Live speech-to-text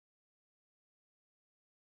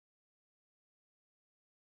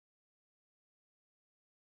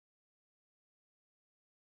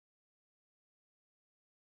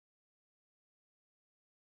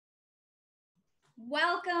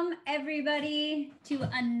Welcome everybody to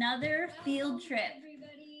another field trip.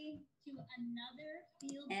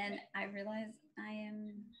 And I realize I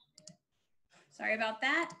am sorry about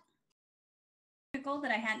that.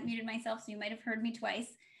 That I hadn't muted myself, so you might have heard me twice.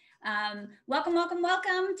 Welcome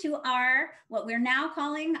to our, what we're now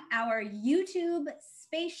calling our YouTube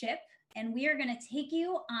spaceship. And we are going to take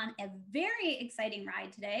you on a very exciting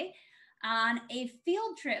ride today on a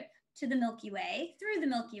field trip to the Milky Way,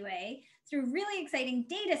 through really exciting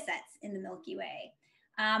data sets in the Milky Way.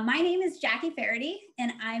 My name is Jackie Faherty,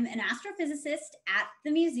 and I'm an astrophysicist at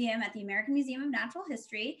the museum, at the American Museum of Natural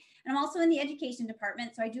History. And I'm also in the education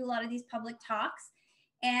department, so I do a lot of these public talks.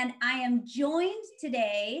 And I am joined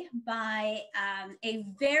today by a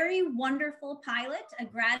very wonderful pilot, a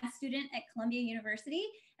grad student at Columbia University,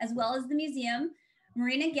 as well as the museum,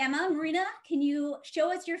 Marina Gemma. Marina, can you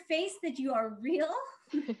show us your face that you are real?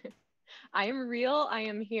 I am real. I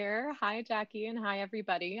am here. Hi, Jackie, and hi,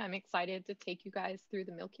 everybody. I'm excited to take you guys through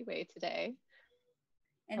the Milky Way today.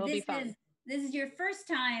 And It'll be fun. This is your first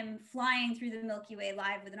time flying through the Milky Way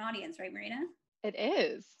live with an audience, right, Marina? It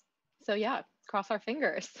is. So yeah, cross our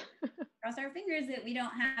fingers. Cross our fingers that we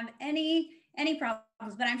don't have any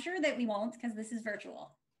problems, but I'm sure that we won't, because this is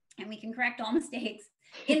virtual and we can correct all mistakes.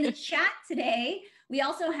 In the chat today, we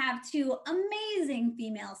also have two amazing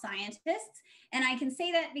female scientists. And I can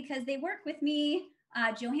say that because they work with me.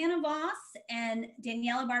 Johanna Voss and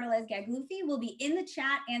Daniela Bartolez-Gaglufi will be in the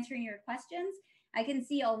chat answering your questions. I can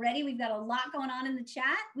see already we've got a lot going on in the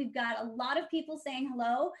chat. We've got a lot of people saying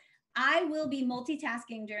hello. I will be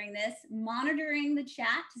multitasking during this, monitoring the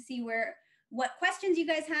chat to see what questions you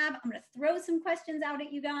guys have. I'm going to throw some questions out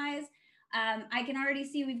at you guys. I can already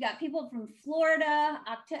see we've got people from Florida,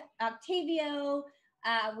 Octavio.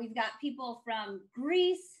 We've got people from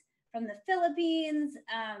Greece, from the Philippines.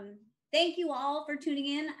 Thank you all for tuning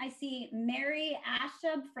in. I see Mary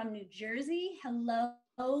Ashub from New Jersey. Hello,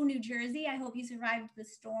 New Jersey. I hope you survived the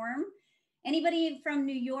storm. Anybody from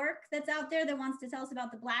New York that's out there that wants to tell us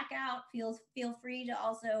about the blackout, feel free to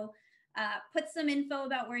also put some info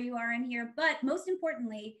about where you are in here. But most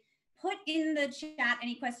importantly, put in the chat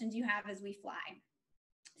any questions you have as we fly.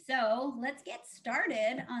 So let's get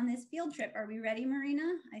started on this field trip. Are we ready,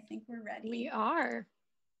 Marina? I think we're ready. We are.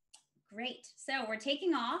 Great. So we're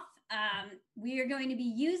taking off. We are going to be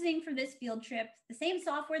using for this field trip the same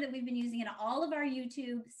software that we've been using in all of our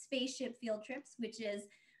YouTube spaceship field trips, which is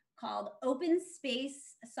called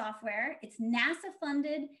OpenSpace software. It's NASA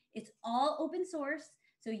funded. It's all open source.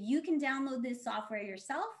 So you can download this software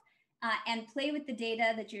yourself and play with the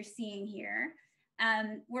data that you're seeing here.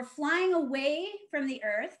 We're flying away from the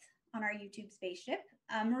Earth on our YouTube spaceship.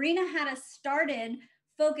 Marina had us started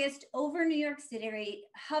focused over New York City,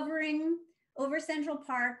 hovering over Central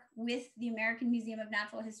Park with the American Museum of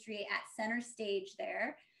Natural History at center stage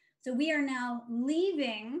there. So we are now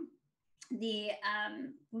leaving the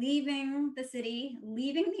city,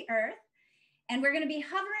 leaving the Earth, and we're going to be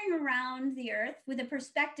hovering around the Earth with a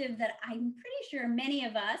perspective that I'm pretty sure many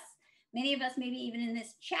of us maybe even in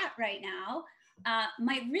this chat right now,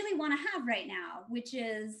 might really want to have right now, which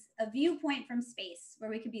is a viewpoint from space where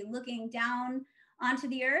we could be looking down onto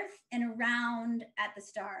the Earth and around at the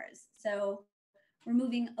stars. So we're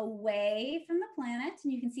moving away from the planet,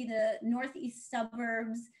 and you can see the northeast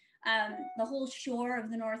suburbs. The whole shore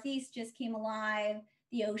of the Northeast just came alive.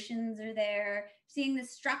 The oceans are there. Seeing the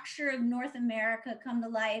structure of North America come to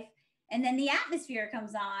life. And then the atmosphere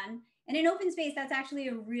comes on. And in OpenSpace, that's actually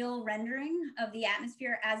a real rendering of the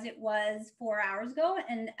atmosphere as it was 4 hours ago.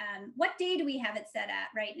 And what day do we have it set at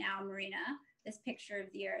right now, Marina, this picture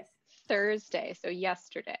of the Earth? Thursday, so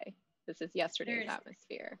yesterday. This is yesterday's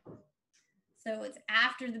atmosphere. So it's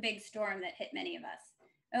after the big storm that hit many of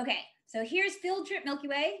us. Okay, so here's field trip Milky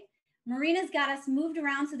Way. Marina's got us moved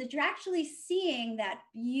around so that you're actually seeing that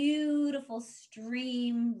beautiful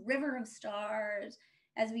stream, river of stars,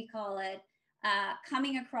 as we call it,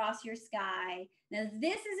 coming across your sky. Now,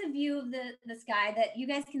 this is a view of the sky that you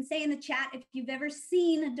guys can say in the chat if you've ever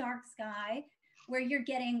seen a dark sky, where you're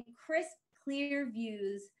getting crisp, clear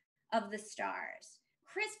views of the stars.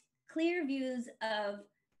 Crisp, clear views of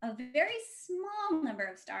a very small number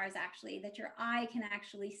of stars, actually, that your eye can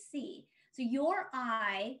actually see. So your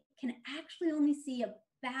eye can actually only see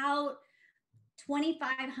about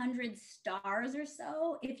 2,500 stars or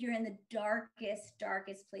so if you're in the darkest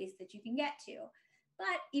place that you can get to.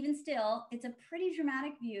 But even still, it's a pretty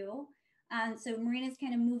dramatic view. So Marina's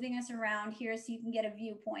kind of moving us around here so you can get a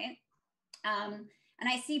viewpoint. And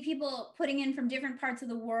I see people putting in from different parts of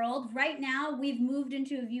the world. Right now, we've moved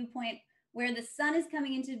into a viewpoint where the sun is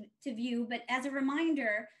coming into view. But as a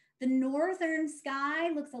reminder, The northern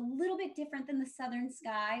sky looks a little bit different than the southern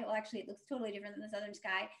sky. Well, actually, it looks totally different than the southern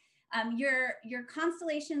sky. Your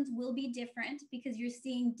constellations will be different because you're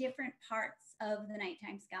seeing different parts of the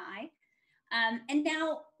nighttime sky. And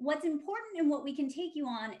now what's important and what we can take you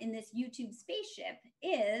on in this YouTube spaceship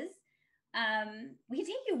is we can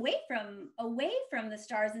take you away from the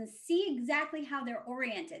stars and see exactly how they're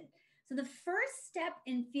oriented. So the first step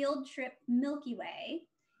in Field Trip Milky Way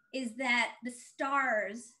is that the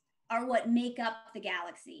stars are what make up the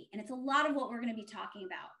galaxy. And it's a lot of what we're going to be talking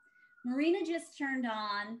about. Marina just turned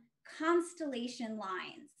on constellation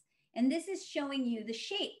lines. And this is showing you the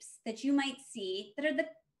shapes that you might see that are the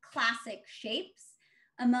classic shapes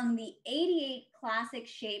among the 88 classic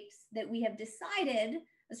shapes that we have decided,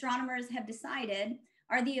 astronomers have decided,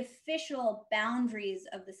 are the official boundaries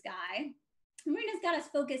of the sky. Marina's got us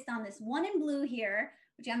focused on this one in blue here,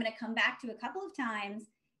 which I'm going to come back to a couple of times,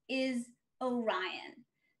 is Orion.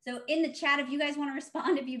 So in the chat, if you guys want to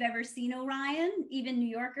respond, if you've ever seen Orion, even New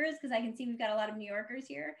Yorkers, because I can see we've got a lot of New Yorkers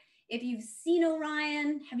here. If you've seen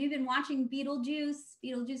Orion, have you been watching Betelgeuse?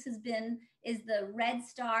 Betelgeuse is the red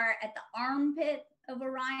star at the armpit of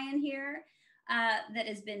Orion here that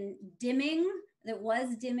has been dimming, that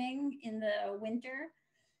was dimming in the winter.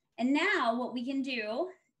 And now what we can do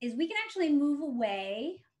is we can actually move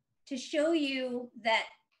away to show you that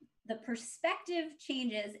the perspective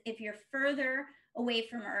changes if you're further away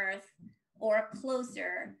from Earth or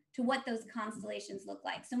closer to what those constellations look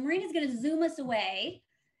like. So Marina's going to zoom us away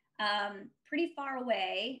pretty far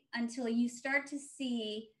away until you start to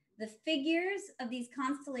see the figures of these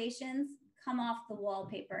constellations come off the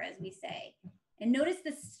wallpaper, as we say. And notice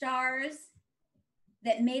the stars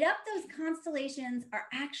that made up those constellations are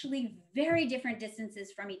actually very different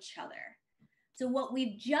distances from each other. So what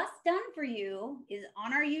we've just done for you is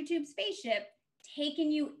on our YouTube spaceship,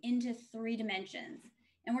 taking you into 3 dimensions.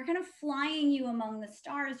 And we're kind of flying you among the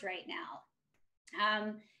stars right now.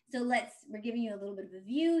 So we're giving you a little bit of a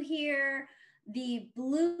view here. The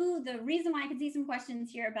blue, the reason why I could see some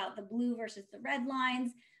questions here about the blue versus the red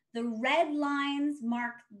lines. The red lines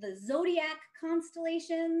mark the zodiac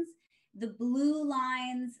constellations. The blue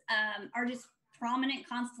lines are just prominent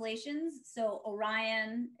constellations. So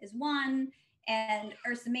Orion is one, and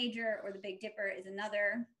Ursa Major, or the Big Dipper, is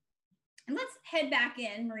another. And let's head back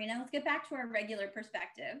in, Marina. Let's get back to our regular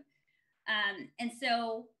perspective. And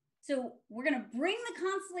so we're going to bring the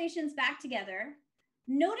constellations back together.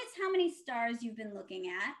 Notice how many stars you've been looking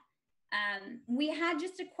at. We had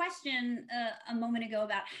just a question a moment ago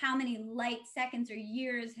about how many light seconds or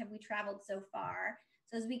years have we traveled so far.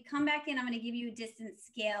 So as we come back in, I'm going to give you a distance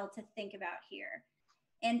scale to think about here.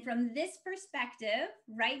 And from this perspective,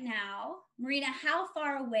 right now, Marina, how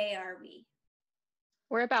far away are we?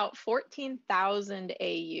 We're about 14,000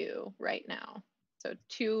 AU right now. So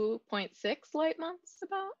 2.6 light months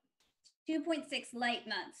about? 2.6 light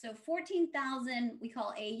months. So 14,000 we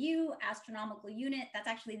call AU, astronomical unit. That's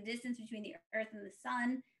actually the distance between the Earth and the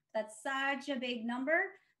sun. That's such a big number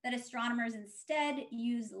that astronomers instead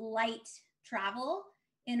use light travel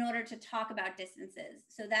in order to talk about distances.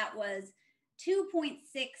 So that was 2.6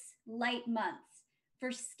 light months.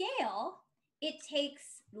 For scale, it takes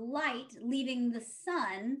light leaving the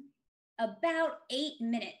sun about 8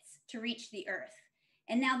 minutes to reach the Earth.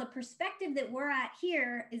 And now the perspective that we're at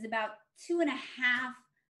here is about 2.5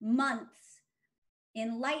 months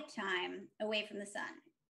in light time away from the sun.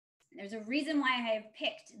 There's a reason why I have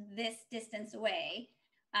picked this distance away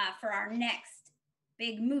for our next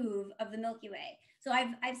big move of the Milky Way. So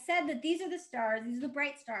I've said that these are the stars, these are the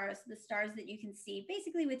bright stars, the stars that you can see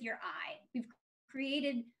basically with your eye. We've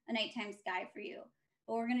created a nighttime sky for you.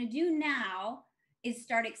 What we're going to do now is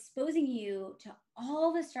start exposing you to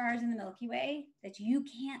all the stars in the Milky Way that you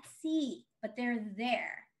can't see, but they're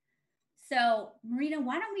there. So Marina,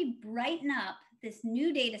 why don't we brighten up this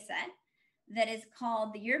new data set that is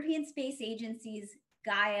called the European Space Agency's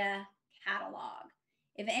Gaia catalog.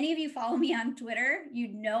 If any of you follow me on Twitter,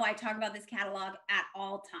 you'd know I talk about this catalog at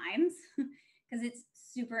all times because it's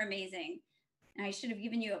super amazing. And I should have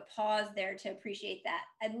given you a pause there to appreciate that.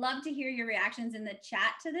 I'd love to hear your reactions in the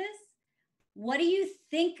chat to this. What do you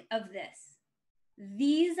think of this?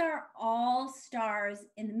 These are all stars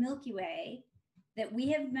in the Milky Way that we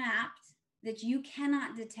have mapped that you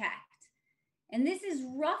cannot detect. And this is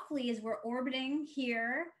roughly, as we're orbiting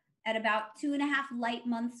here at about 2.5 light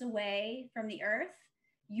months away from the Earth,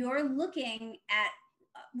 you're looking at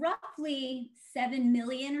roughly 7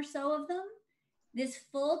 million or so of them. This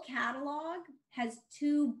full catalog has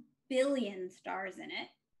 2 billion stars in it.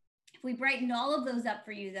 If we brightened all of those up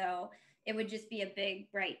for you, though, it would just be a big,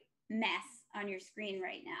 bright mess on your screen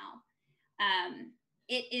right now.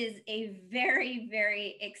 it is a very,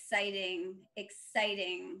 very exciting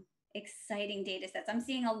data sets. I'm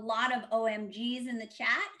seeing a lot of OMGs in the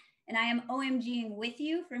chat, and I am OMGing with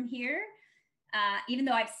you from here, even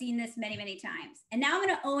though I've seen this many, many times. And now I'm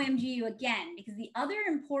going to OMG you again, because the other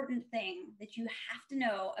important thing that you have to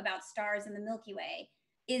know about stars in the Milky Way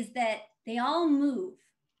is that they all move.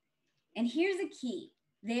 And here's a key.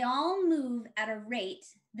 They all move at a rate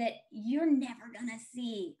that you're never going to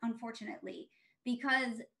see, unfortunately,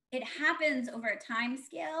 because it happens over a time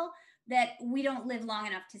scale that we don't live long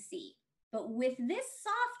enough to see. But with this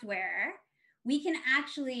software, we can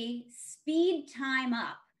actually speed time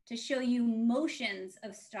up to show you motions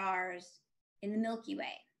of stars in the Milky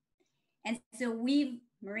Way. And so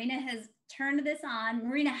Marina has turned this on.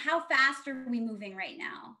 Marina, how fast are we moving right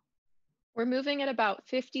now? We're moving at about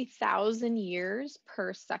 50,000 years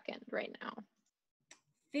per second right now.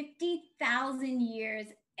 50,000 years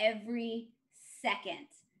every second.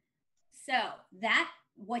 So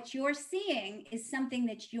what you're seeing is something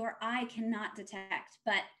that your eye cannot detect,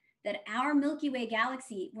 but that our Milky Way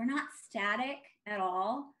galaxy, we're not static at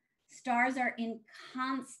all. Stars are in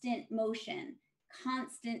constant motion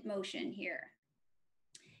here.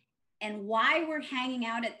 And why we're hanging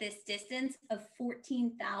out at this distance of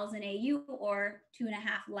 14,000 AU or 2.5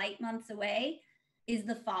 light months away is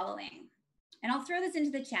the following. And I'll throw this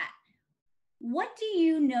into the chat. What do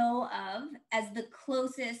you know of as the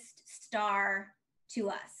closest star to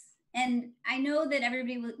us? And I know that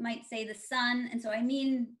everybody might say the sun, and so I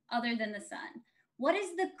mean other than the sun. What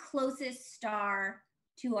is the closest star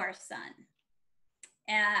to our sun?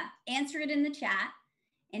 Answer it in the chat.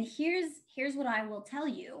 And here's what I will tell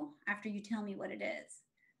you after you tell me what it is.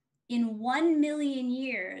 In 1 million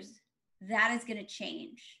years, that is going to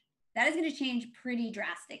change. That is going to change pretty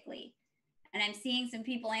drastically. And I'm seeing some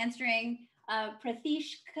people answering.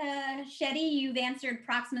 Prathishka Shetty, you've answered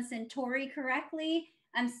Proxima Centauri correctly.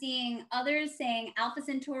 I'm seeing others saying Alpha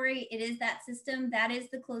Centauri. It is that system. That is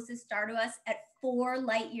the closest star to us at 4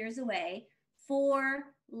 light years away. 4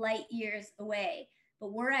 light years away.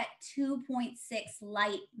 But we're at 2.6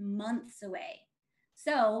 light months away.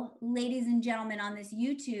 So, ladies and gentlemen, on this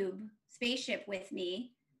YouTube spaceship with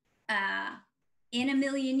me, in 1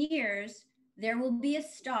 million years, there will be a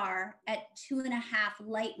star at 2.5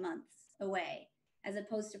 light months away, as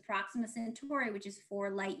opposed to Proxima Centauri, which is 4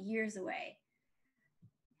 light years away.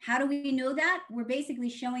 How do we know that? We're basically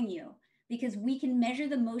showing you, because we can measure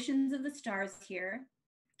the motions of the stars here.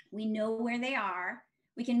 We know where they are.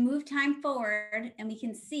 We can move time forward, and we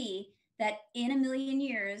can see that in 1 million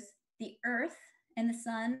years, the Earth and the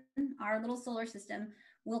sun, our little solar system,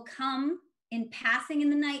 will come in passing in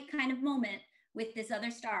the night kind of moment with this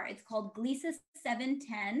other star. It's called Gliese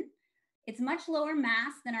 710. It's much lower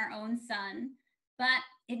mass than our own sun, but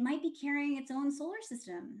it might be carrying its own solar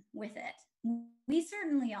system with it. We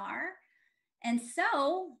certainly are. And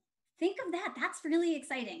so think of that. That's really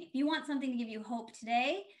exciting. If you want something to give you hope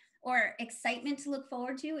today, or excitement to look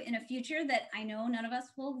forward to in a future that I know none of us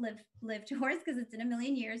will live towards, because it's in 1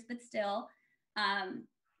 million years, but still,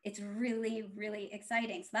 it's really, really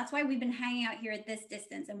exciting. So that's why we've been hanging out here at this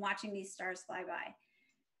distance and watching these stars fly by.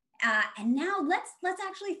 And now let's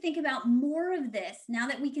actually think about more of this. Now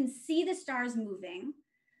that we can see the stars moving,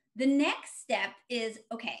 the next step is,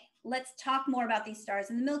 okay, let's talk more about these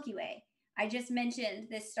stars in the Milky Way. I just mentioned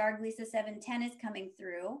this star Gliese 710 is coming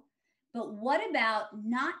through. But what about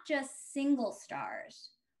not just single stars?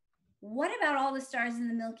 What about all the stars in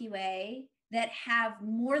the Milky Way that have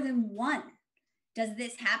more than one? Does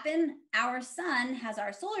this happen? Our sun has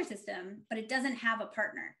our solar system, but it doesn't have a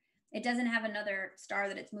partner. It doesn't have another star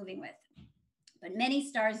that it's moving with. But many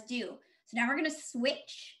stars do. So now we're going to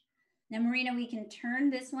switch. Now, Marina, we can turn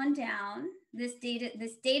this one down, this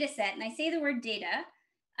data set. And I say the word data.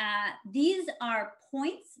 These are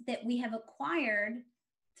points that we have acquired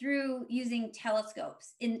through using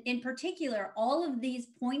telescopes. In particular, all of these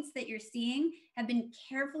points that you're seeing have been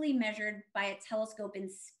carefully measured by a telescope in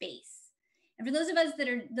space. And for those of us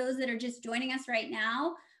that are just joining us right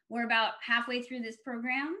now, we're about halfway through this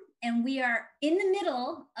program, and we are in the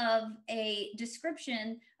middle of a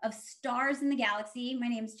description of stars in the galaxy. My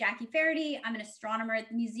name is Jackie Faherty. I'm an astronomer at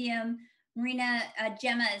the museum. Marina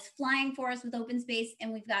Gemma is flying for us with OpenSpace,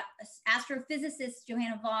 and we've got astrophysicists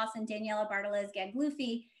Johanna Voss and Daniela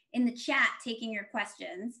Bartolez-Gaglufi in the chat taking your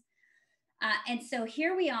questions. And so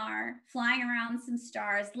here we are flying around some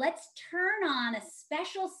stars. Let's turn on a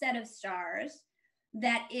special set of stars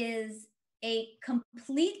that is a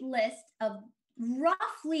complete list of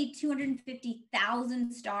roughly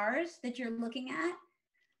 250,000 stars that you're looking at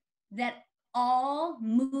that all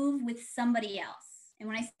move with somebody else. And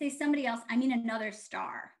when I say somebody else, I mean another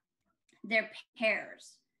star. They're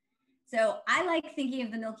pairs. So I like thinking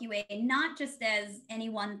of the Milky Way not just as any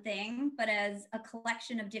one thing, but as a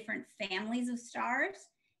collection of different families of stars.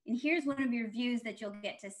 And here's one of your views that you'll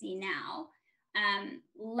get to see now.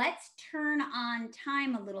 Let's turn on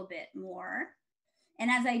time a little bit more. And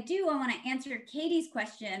as I do, I want to answer Katie's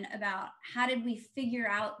question about how did we figure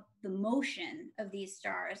out the motion of these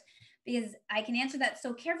stars, because I can answer that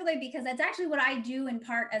so carefully because that's actually what I do in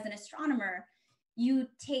part as an astronomer. You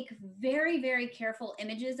take very, very careful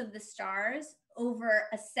images of the stars over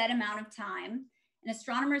a set amount of time. And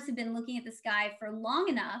astronomers have been looking at the sky for long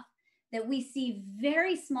enough that we see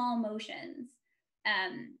very small motions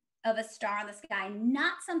of a star in the sky,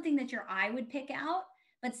 not something that your eye would pick out,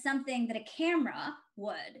 but something that a camera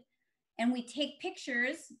would. And we take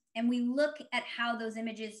pictures and we look at how those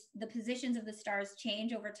images, the positions of the stars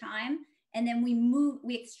change over time. And then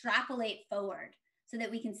we extrapolate forward so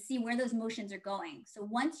that we can see where those motions are going. So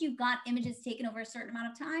once you've got images taken over a certain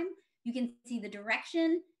amount of time, you can see the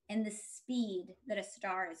direction and the speed that a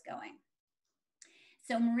star is going.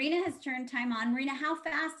 So Marina has turned time on. Marina, how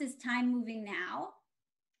fast is time moving now?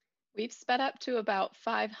 We've sped up to about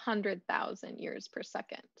 500,000 years per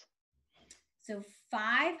second. So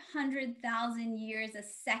 500,000 years a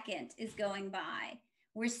second is going by.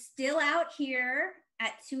 We're still out here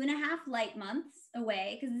at 2.5 light months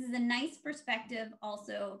away, because this is a nice perspective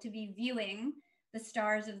also to be viewing the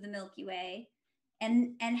stars of the Milky Way.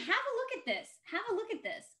 And have a look at this. Have a look at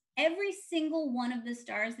this. Every single one of the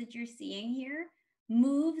stars that you're seeing here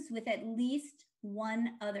moves with at least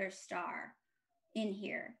one other star in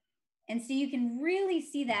here. And so you can really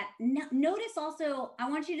see that. Notice also, I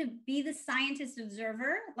want you to be the scientist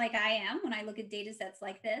observer like I am when I look at data sets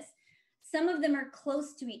like this. Some of them are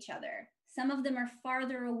close to each other. Some of them are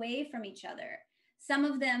farther away from each other. Some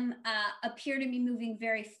of them appear to be moving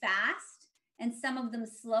very fast and some of them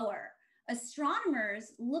slower.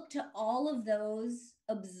 Astronomers look to all of those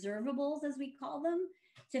observables, as we call them,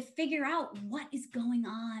 to figure out what is going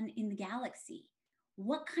on in the galaxy.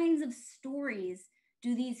 What kinds of stories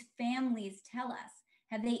do these families tell us?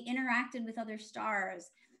 Have they interacted with other stars?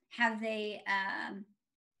 Have they,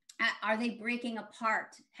 are they breaking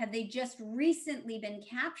apart? Have they just recently been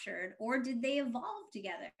captured, or did they evolve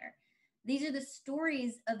together? These are the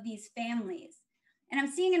stories of these families. And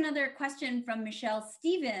I'm seeing another question from Michelle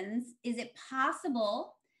Stevens. Is it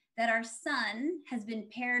possible that our sun has been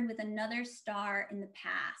paired with another star in the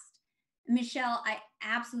past? Michelle, I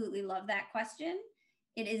absolutely love that question.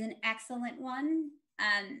 It is an excellent one.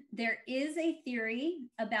 There is a theory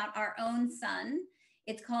about our own sun.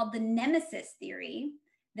 It's called the nemesis theory,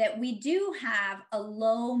 that we do have a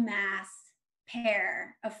low mass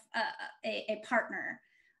pair of a partner.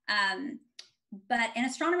 And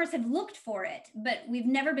astronomers have looked for it, but we've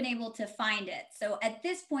never been able to find it. So at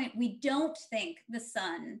this point, we don't think the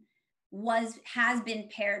sun has been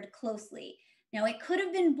paired closely. Now it could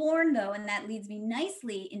have been born though, and that leads me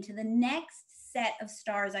nicely into the next set of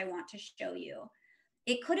stars I want to show you.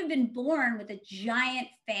 It could have been born with a giant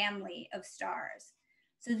family of stars.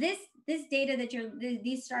 So this data that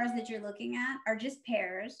these stars that you're looking at are just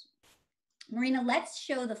pairs. Marina, let's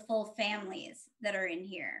show the full families that are in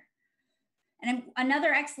here. And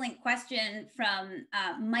another excellent question from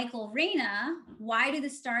Michael Reyna: why do the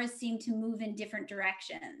stars seem to move in different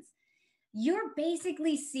directions? You're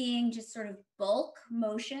basically seeing just sort of bulk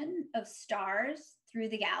motion of stars through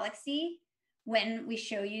the galaxy when we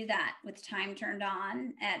show you that with time turned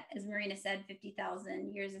on at, as Marina said,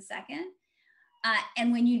 50,000 years a second.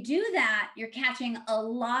 And when you do that, you're catching a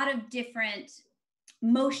lot of different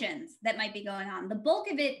motions that might be going on. The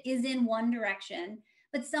bulk of it is in one direction,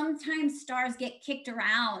 but sometimes stars get kicked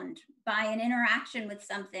around by an interaction with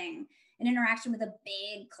something, an interaction with a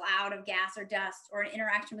big cloud of gas or dust, or an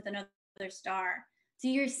interaction with another star. So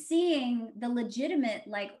you're seeing the legitimate,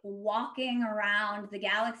 like, walking around the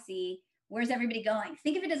galaxy. Where's everybody going?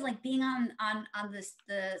 Think of it as like being on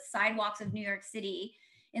the sidewalks of New York City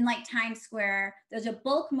in like Times Square. There's a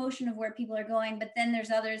bulk motion of where people are going, but then there's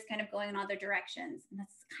others kind of going in other directions. And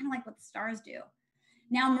that's kind of like what the stars do.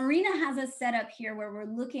 Now, Marina has us set up here where we're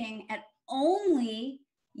looking at only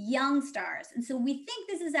young stars. And so we think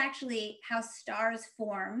this is actually how stars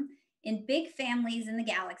form in big families in the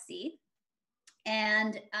galaxy.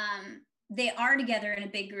 And they are together in a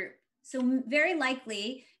big group. So very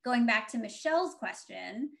likely, going back to Michelle's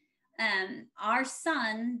question, our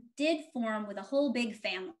sun did form with a whole big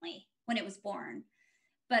family when it was born.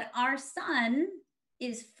 But our sun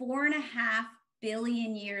is 4.5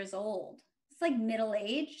 billion years old. It's like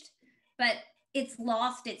middle-aged, but it's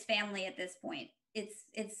lost its family at this point.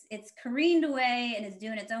 it's careened away and is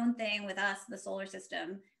doing its own thing with us, the solar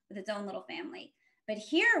system, with its own little family. But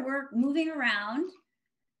here we're moving around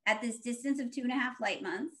at this distance of 2.5 light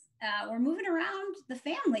months. We're moving around the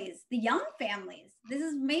families, the young families. This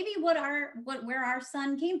is maybe where our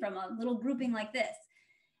sun came from, a little grouping like this.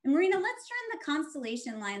 And Marina, let's turn the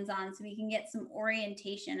constellation lines on so we can get some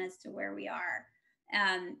orientation as to where we are.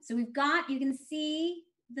 So we've got, you can see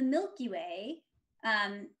the Milky Way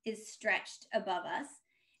is stretched above us.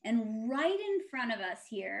 And right in front of us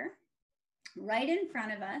here, right in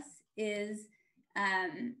front of us is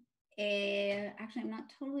actually, I'm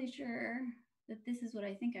not totally sure that this is what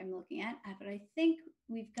I think I'm looking at, but I think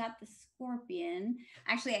we've got the Scorpion.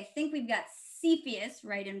 Actually, I think we've got Cepheus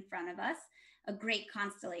right in front of us, a great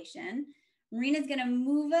constellation. Marina's gonna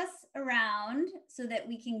move us around so that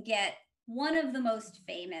we can get one of the most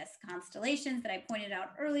famous constellations that I pointed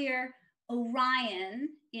out earlier, Orion,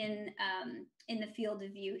 in the field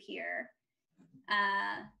of view here.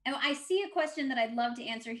 And I see a question that I'd love to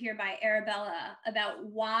answer here by Arabella about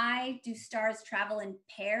why do stars travel in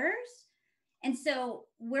pairs? And so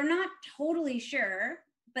we're not totally sure,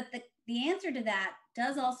 but the answer to that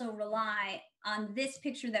does also rely on this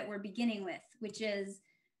picture that we're beginning with, which is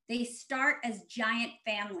they start as giant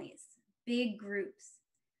families, big groups.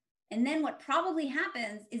 And then what probably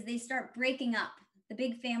happens is they start breaking up. The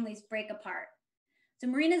big families break apart. So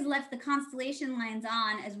Marina's left the constellation lines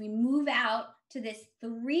on as we move out to this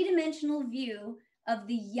three-dimensional view of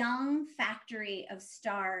the young factory of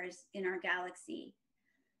stars in our galaxy.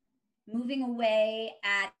 Moving away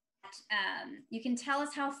at, you can tell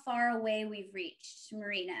us how far away we've reached,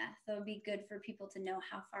 Marina. So it would be good for people to know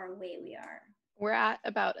how far away we are. We're at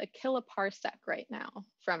about a kiloparsec right now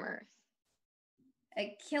from Earth.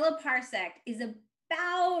 A kiloparsec is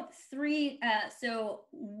about the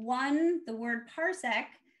word parsec,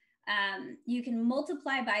 you can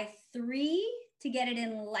multiply by 3 to get it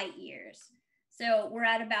in light years. So we're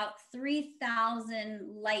at about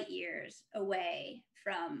 3,000 light years away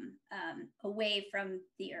from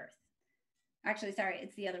the Earth. Actually, sorry,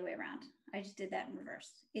 it's the other way around. I just did that in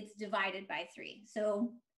reverse. It's divided by 3.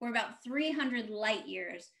 So we're about 300 light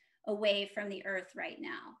years away from the Earth right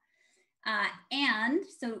now. And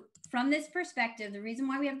so from this perspective, the reason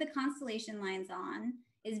why we have the constellation lines on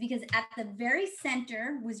is because at the very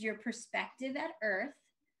center was your perspective at Earth.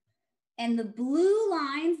 And the blue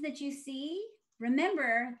lines that you see,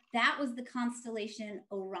 remember, that was the constellation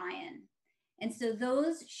Orion. And so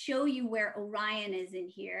those show you where Orion is in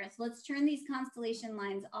here. So let's turn these constellation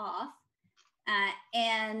lines off.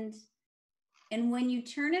 And when you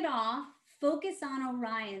turn it off, focus on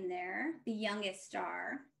Orion there, the youngest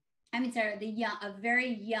star. A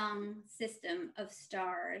very young system of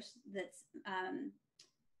stars that's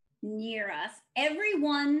near us. Every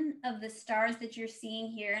one of the stars that you're seeing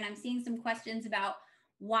here, and I'm seeing some questions about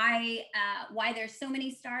why there's so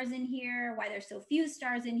many stars in here, why there's so few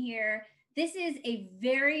stars in here. This is a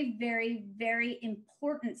very, very, very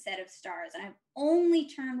important set of stars. And I've only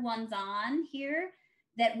turned ones on here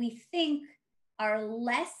that we think are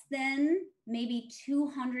less than maybe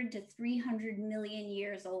 200 to 300 million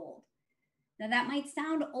years old. Now that might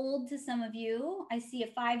sound old to some of you. I see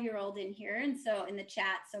a 5-year-old in here, and so in the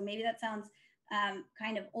chat, so maybe that sounds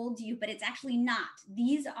kind of old to you, but it's actually not.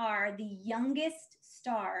 These are the youngest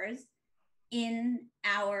stars in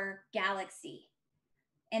our galaxy,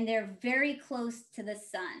 and they're very close to the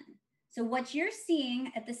sun. So what you're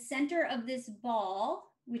seeing at the center of this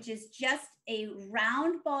ball, which is just a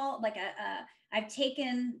round ball, like I've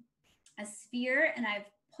taken a sphere and I've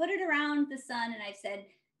put it around the sun and I've said,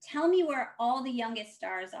 tell me where all the youngest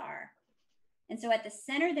stars are. And so at the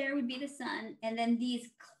center there would be the sun. And then these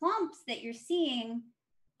clumps that you're seeing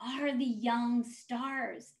are the young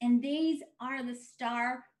stars. And these are the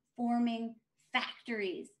star forming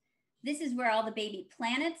factories. This is where all the baby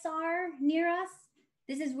planets are near us.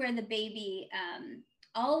 This is where the baby,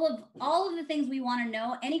 all of the things we want to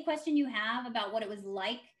know. Any question you have about what it was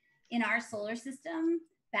like in our solar system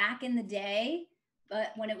back in the day,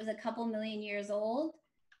 but when it was a couple million years old,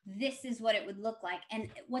 this is what it would look like. And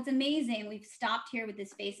what's amazing, we've stopped here with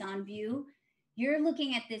this face-on view. You're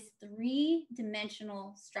looking at this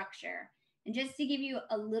 3-dimensional structure. And just to give you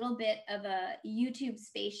a little bit of a YouTube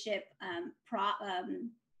spaceship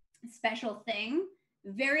special thing,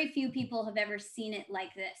 very few people have ever seen it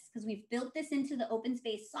like this because we've built this into the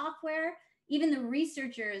OpenSpace software. Even the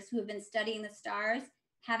researchers who have been studying the stars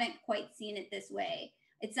haven't quite seen it this way.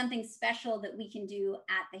 It's something special that we can do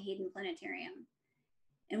at the Hayden Planetarium.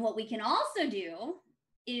 And what we can also do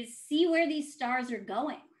is see where these stars are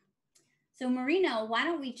going. So Marina, why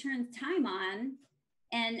don't we turn time on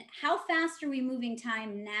And how fast are we moving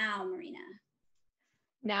time now, Marina?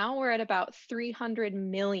 Now we're at about 300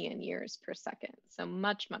 million years per second. So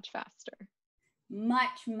much, much faster.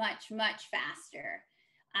 Much, much, much faster.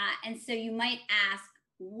 And so you might ask,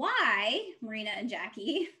 why, Marina and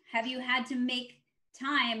Jackie, have you had to make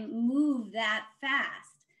time move that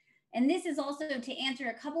fast? And this is also to answer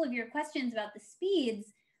a couple of your questions about the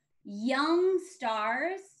speeds. Young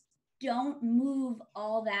stars don't move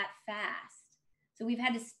all that fast. So we've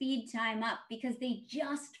had to speed time up because they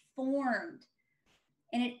just formed.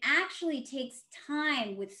 And it actually takes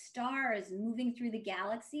time with stars moving through the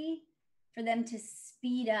galaxy for them to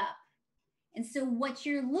speed up. And so what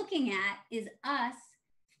you're looking at is us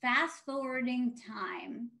fast forwarding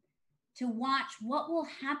time to watch what will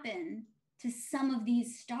happen to some of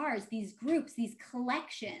these stars, these groups, these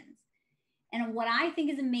collections. And what I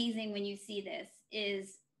think is amazing when you see this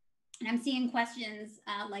is, and I'm seeing questions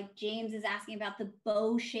like James is asking about the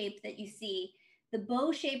bow shape that you see. The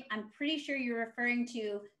bow shape, I'm pretty sure you're referring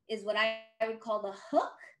to, is what I would call the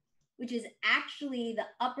hook, which is actually the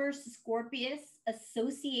upper Scorpius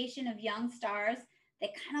association of young stars that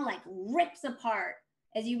kind of like rips apart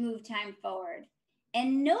as you move time forward.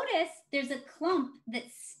 And notice there's a clump that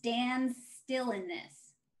stands still in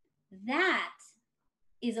this. That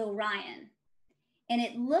is Orion. And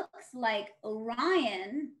it looks like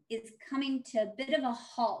Orion is coming to a bit of a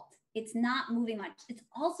halt. It's not moving much. It's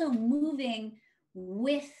also moving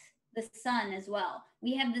with the sun as well.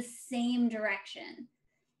 We have the same direction.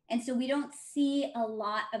 And so we don't see a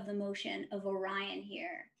lot of the motion of Orion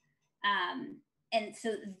here. And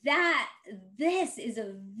so this is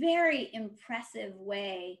a very impressive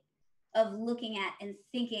way of looking at and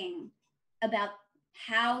thinking about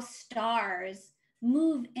how stars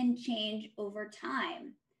move and change over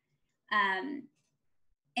time.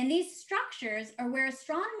 And these structures are where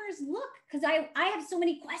astronomers look, because I have so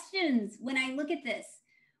many questions when I look at this.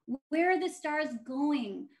 Where are the stars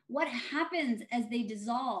going? What happens as they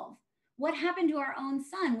dissolve? What happened to our own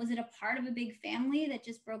sun? Was it a part of a big family that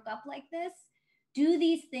just broke up like this? Do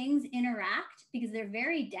these things interact? Because they're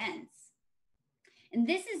very dense. And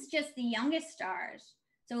this is just the youngest stars.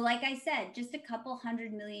 So like I said, just a couple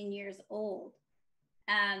 100 million years old.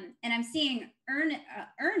 And I'm seeing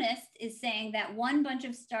Ernest is saying that one bunch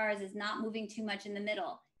of stars is not moving too much in the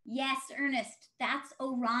middle. Yes, Ernest, that's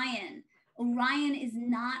Orion. Orion is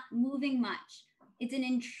not moving much. It's an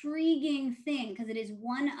intriguing thing because it is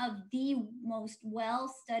one of the most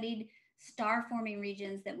well-studied star-forming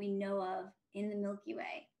regions that we know of in the Milky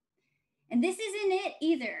Way. And this isn't it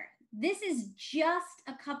either. This is just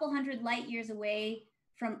a couple hundred light years away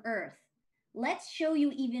from Earth. Let's show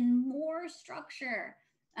you even more structure.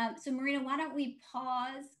 So Marina, why don't we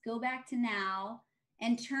pause, go back to now,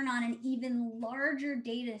 and turn on an even larger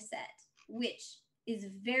data set, which is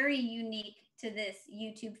very unique to this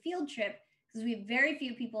YouTube field trip because we have very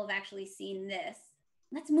few people have actually seen this.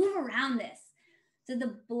 Let's move around this. So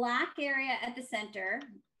the black area at the center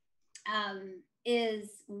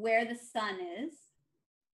is where the sun is.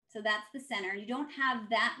 So that's the center. You don't have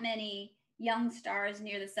that many young stars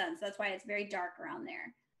near the sun. So that's why it's very dark around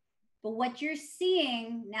there. But what you're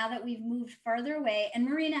seeing now that we've moved further away, and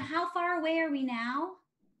Marina, how far away are we now?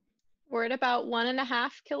 We're at about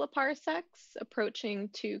 1.5 kiloparsecs, approaching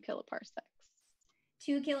 2 kiloparsecs.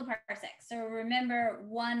 2 kiloparsecs. So remember,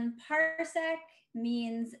 1 parsec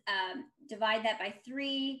means divide that by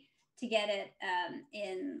 3 to get it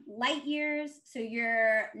in light years. So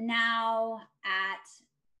you're now at,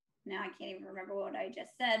 now I can't even remember what I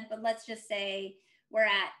just said, but let's just say we're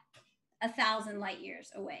at 1,000 light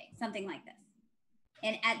years away, something like this.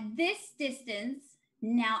 And at this distance,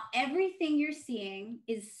 now everything you're seeing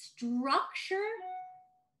is structure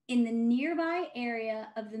in the nearby area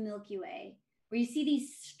of the Milky Way, where you see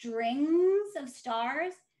these strings of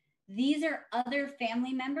stars. These are other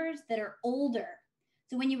family members that are older.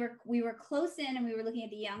 So when we were close in and we were looking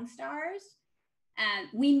at the young stars,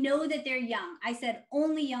 we know that they're young. I said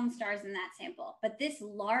only young stars in that sample, but this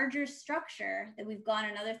larger structure that we've gone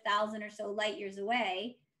another 1,000 or so light years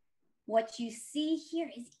away, what you see here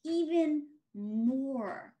is even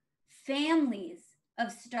more families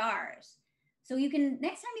of stars. So you can,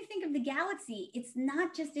 next time you think of the galaxy, it's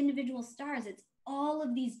not just individual stars, it's all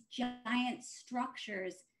of these giant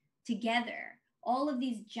structures together, all of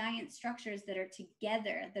these giant structures that are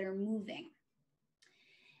together, that are moving.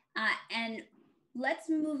 And let's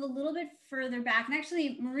move a little bit further back. And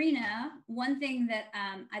actually, Marina, one thing that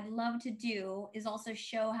I'd love to do is also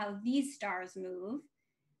show how these stars move.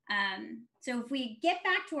 So if we get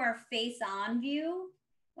back to our face-on view,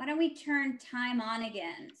 why don't we turn time on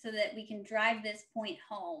again so that we can drive this point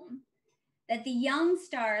home? that the young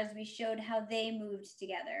stars, we showed how they moved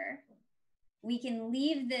together. We can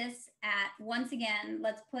leave this at, once again,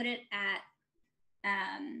 let's put it at,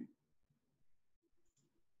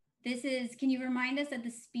 this is, can you remind us at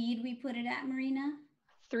the speed we put it at, Marina?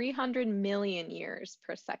 300 million years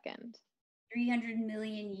per second. 300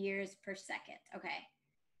 million years per second. Okay.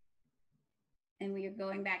 And we are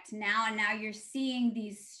going back to now, and now you're seeing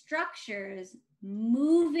these structures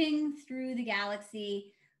moving through the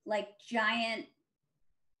galaxy like giant,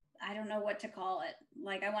 I don't know what to call it.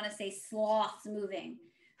 Like, I want to say sloths moving.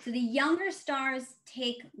 So the younger stars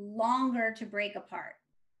take longer to break apart.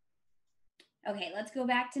 Okay, let's go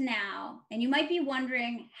back to now. And you might be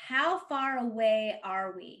wondering, how far away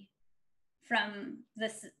are we from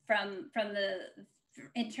this, from the,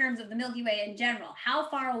 in terms of the Milky Way in general? How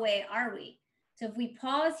far away are we? So if we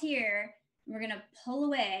pause here, we're going to pull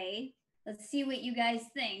away. Let's see what you guys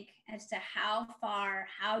think as to how far,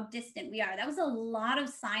 how distant we are. That was a lot of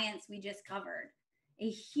science we just covered, a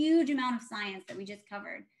huge amount of science that we just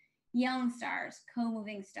covered. Young stars,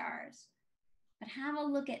 co-moving stars. But have a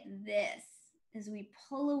look at this as we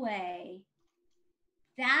pull away.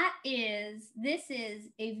 This is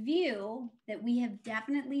a view that we have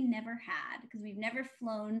definitely never had, because we've never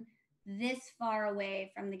flown this far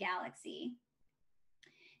away from the galaxy.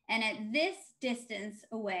 And at this distance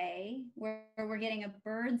away, where we're getting a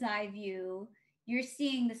bird's eye view, you're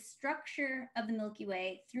seeing the structure of the Milky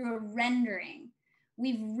Way through a rendering.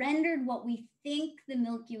 We've rendered what we think the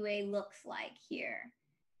Milky Way looks like here.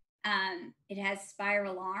 It has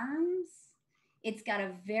spiral arms. It's got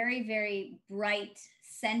a very, very bright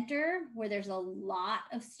center where there's a lot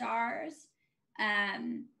of stars.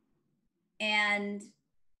 And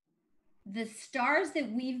the stars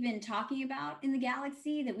that we've been talking about in the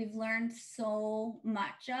galaxy that we've learned so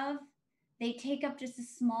much of, they take up just a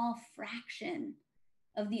small fraction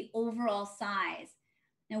of the overall size.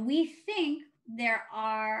 Now we think there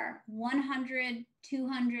are 100,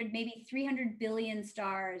 200, maybe 300 billion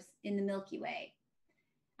stars in the Milky Way.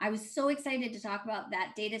 I was so excited to talk about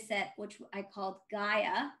that data set, which I called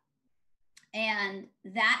Gaia, and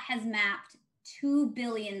that has mapped 2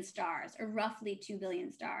 billion stars, or roughly 2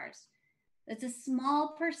 billion stars. It's a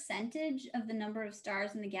small percentage of the number of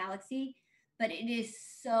stars in the galaxy, but it is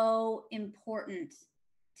so important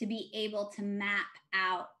to be able to map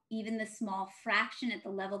out even the small fraction at the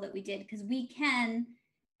level that we did, because we can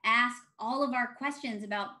ask all of our questions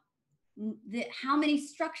about how many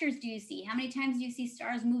structures do you see? How many times do you see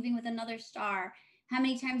stars moving with another star? How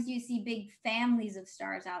many times do you see big families of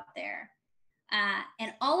stars out there?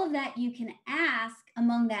 And all of that you can ask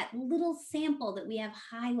among that little sample that we have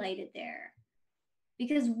highlighted there.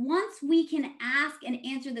 Because once we can ask and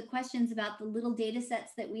answer the questions about the little data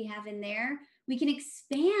sets that we have in there, we can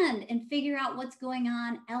expand and figure out what's going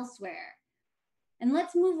on elsewhere. And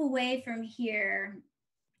let's move away from here,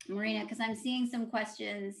 Marina, because I'm seeing some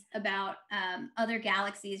questions about other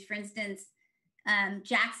galaxies. For instance,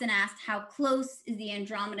 Jackson asked, how close is the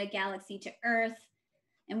Andromeda galaxy to Earth?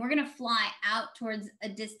 And we're going to fly out towards a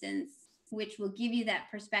distance which will give you that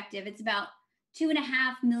perspective. It's about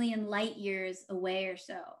 2.5 million light years away or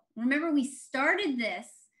so. Remember, we started this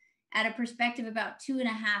at a perspective about 2.5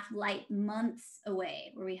 light months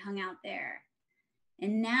away, where we hung out there.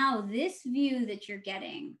 And now this view that you're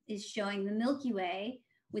getting is showing the Milky Way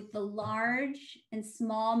with the large and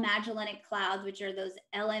small Magellanic Clouds, which are those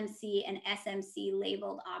LMC and SMC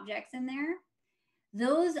labeled objects in there.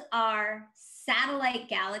 Those are satellite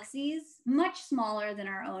galaxies, much smaller than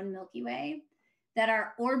our own Milky Way, that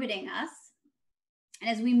are orbiting us. And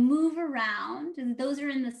as we move around, and those are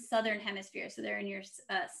in the southern hemisphere, so they're in your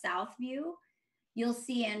south view, you'll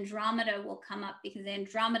see Andromeda will come up, because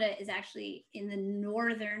Andromeda is actually in the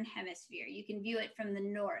northern hemisphere. You can view it from the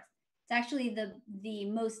north. It's actually the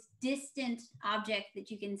most distant object that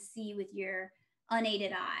you can see with your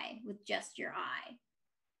unaided eye, with just your eye.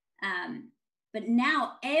 But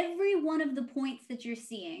now every one of the points that you're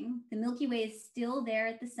seeing, the Milky Way is still there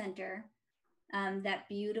at the center. That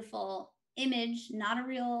beautiful image, not a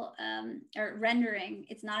real or rendering.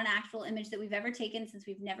 It's not an actual image that we've ever taken, since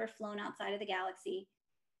we've never flown outside of the galaxy.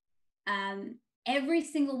 Every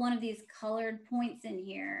single one of these colored points in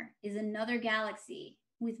here is another galaxy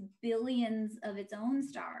with billions of its own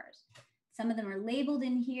stars. Some of them are labeled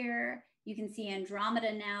in here. You can see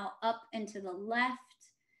Andromeda now up and to the left.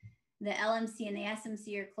 The LMC and the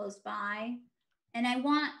SMC are close by. And I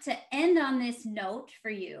want to end on this note for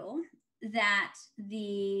you that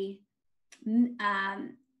the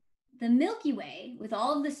Milky Way, with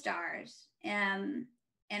all of the stars, and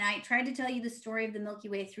I tried to tell you the story of the Milky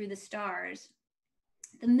Way through the stars,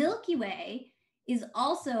 the Milky Way is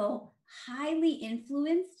also highly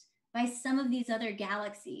influenced by some of these other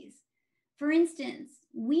galaxies. For instance,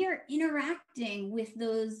 we are interacting with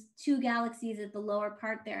those two galaxies at the lower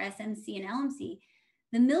part there, SMC and LMC.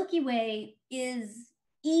 The Milky Way is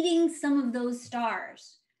eating some of those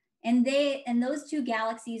stars, and those two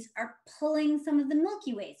galaxies are pulling some of the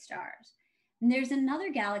Milky Way stars. And there's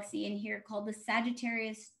another galaxy in here called the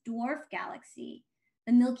Sagittarius Dwarf Galaxy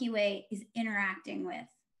the Milky Way is interacting with.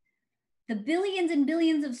 The billions and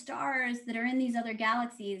billions of stars that are in these other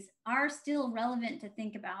galaxies are still relevant to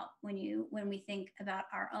think about when we think about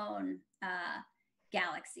our own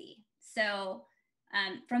galaxy. So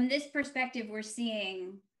from this perspective, we're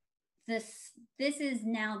seeing this is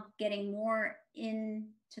now getting more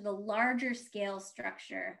into the larger scale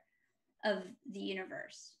structure of the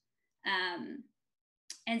universe.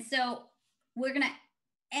 And so we're going to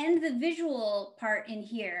end the visual part in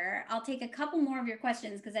here. I'll take a couple more of your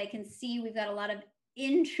questions because I can see we've got a lot of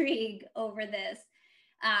intrigue over this.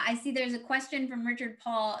 I see there's a question from Richard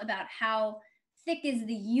Paul about how thick is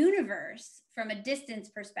the universe from a distance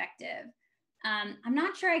perspective. I'm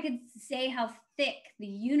not sure I could say how thick the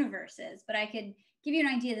universe is, but I could give you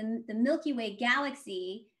an idea. The Milky Way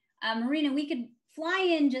galaxy, Marina, we could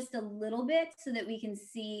fly in just a little bit so that we can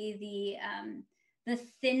see the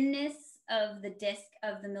thinness of the disk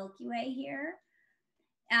of the Milky Way here.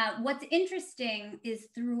 What's interesting is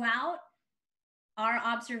throughout our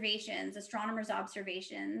observations, astronomers'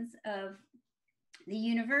 observations of the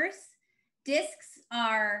universe, disks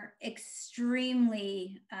are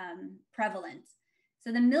extremely prevalent.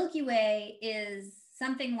 So the Milky Way is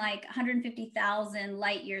something like 150,000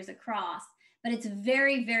 light years across, but it's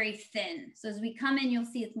very, very thin. So as we come in, you'll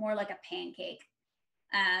see it's more like a pancake.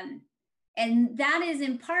 And that is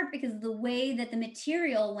in part because of the way that the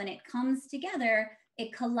material, when it comes together,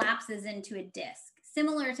 it collapses into a disk,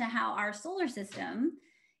 similar to how our solar system,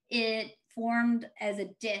 it formed as a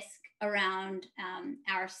disk around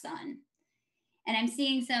our sun. And I'm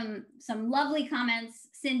seeing some lovely comments.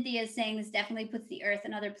 Cynthia is saying this definitely puts the Earth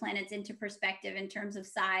and other planets into perspective in terms of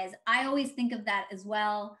size. I always think of that as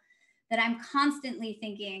well, that I'm constantly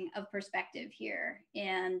thinking of perspective here.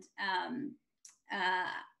 And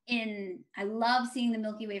I love seeing the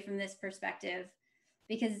Milky Way from this perspective,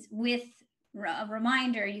 because with a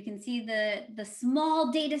reminder, you can see the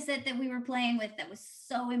small data set that we were playing with that was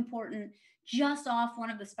so important just off one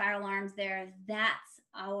of the spiral arms there. That's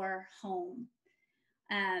our home.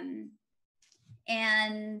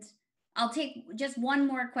 And I'll take just one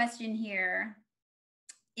more question here.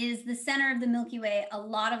 Is the center of the Milky Way a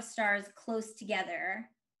lot of stars close together?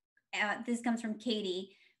 This comes from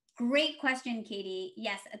Katie. Great question, Katie.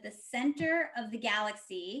 Yes, at the center of the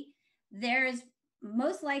galaxy, there's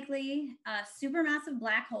most likely a supermassive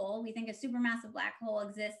black hole. We think a supermassive black hole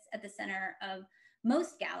exists at the center of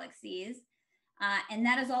most galaxies. And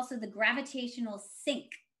that is also the gravitational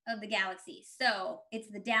sink of the galaxy. So it's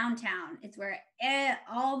the downtown. It's where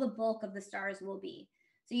all the bulk of the stars will be.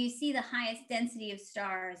 So you see the highest density of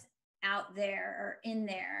stars out there or in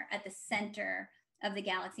there at the center of the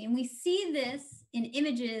galaxy. And we see this in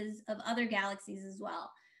images of other galaxies as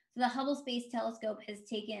well. So the Hubble Space Telescope has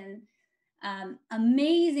taken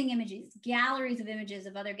amazing images, galleries of images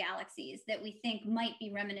of other galaxies that we think might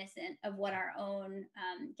be reminiscent of what our own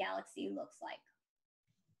galaxy looks like.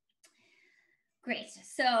 Great,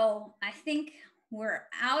 so I think we're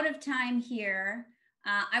out of time here.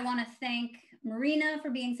 I wanna thank Marina for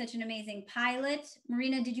being such an amazing pilot.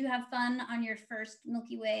 Marina, did you have fun on your first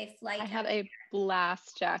Milky Way flight? I had a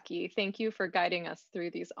blast, Jackie. Thank you for guiding us through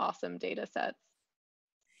these awesome data sets.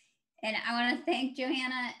 And I want to thank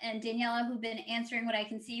Johanna and Daniela, who've been answering what I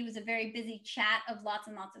can see was a very busy chat of lots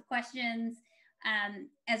and lots of questions.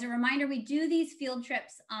 As a reminder, we do these field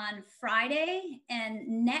trips on Friday, and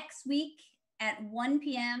next week at 1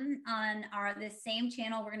 p.m. on this same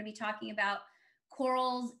channel, we're going to be talking about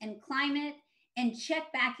corals and climate. And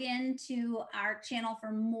check back into our channel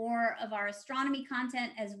for more of our astronomy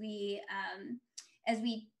content as we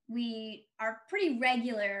are pretty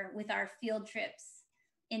regular with our field trips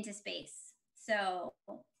into space. So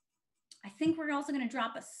I think we're also going to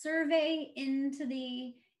drop a survey into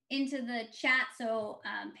the chat. So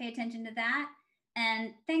pay attention to that.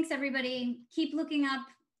 And thanks everybody. Keep looking up,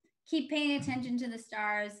 keep paying attention to the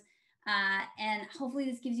stars. And hopefully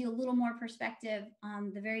this gives you a little more perspective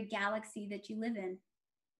on the very galaxy that you live in.